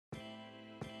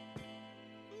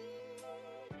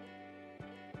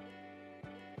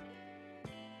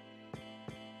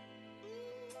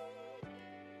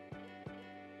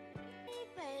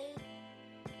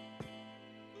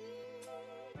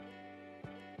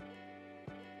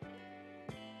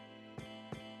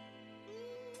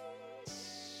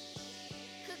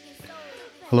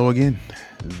Hello again.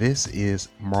 This is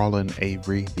Marlon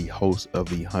Avery, the host of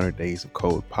the 100 Days of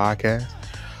Code podcast.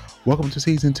 Welcome to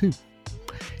season 2.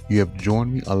 You have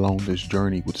joined me along this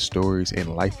journey with stories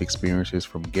and life experiences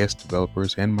from guest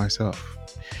developers and myself.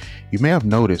 You may have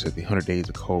noticed that the 100 Days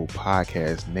of Code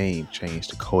podcast name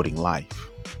changed to Coding Life.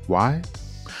 Why?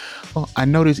 Well, I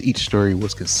noticed each story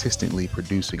was consistently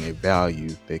producing a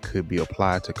value that could be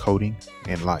applied to coding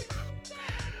and life.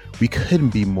 We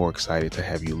couldn't be more excited to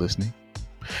have you listening.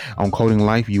 On Coding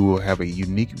Life, you will have a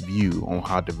unique view on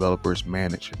how developers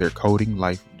manage their coding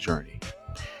life journey.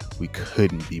 We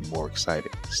couldn't be more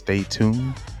excited. Stay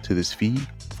tuned to this feed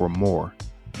for more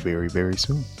very, very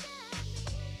soon.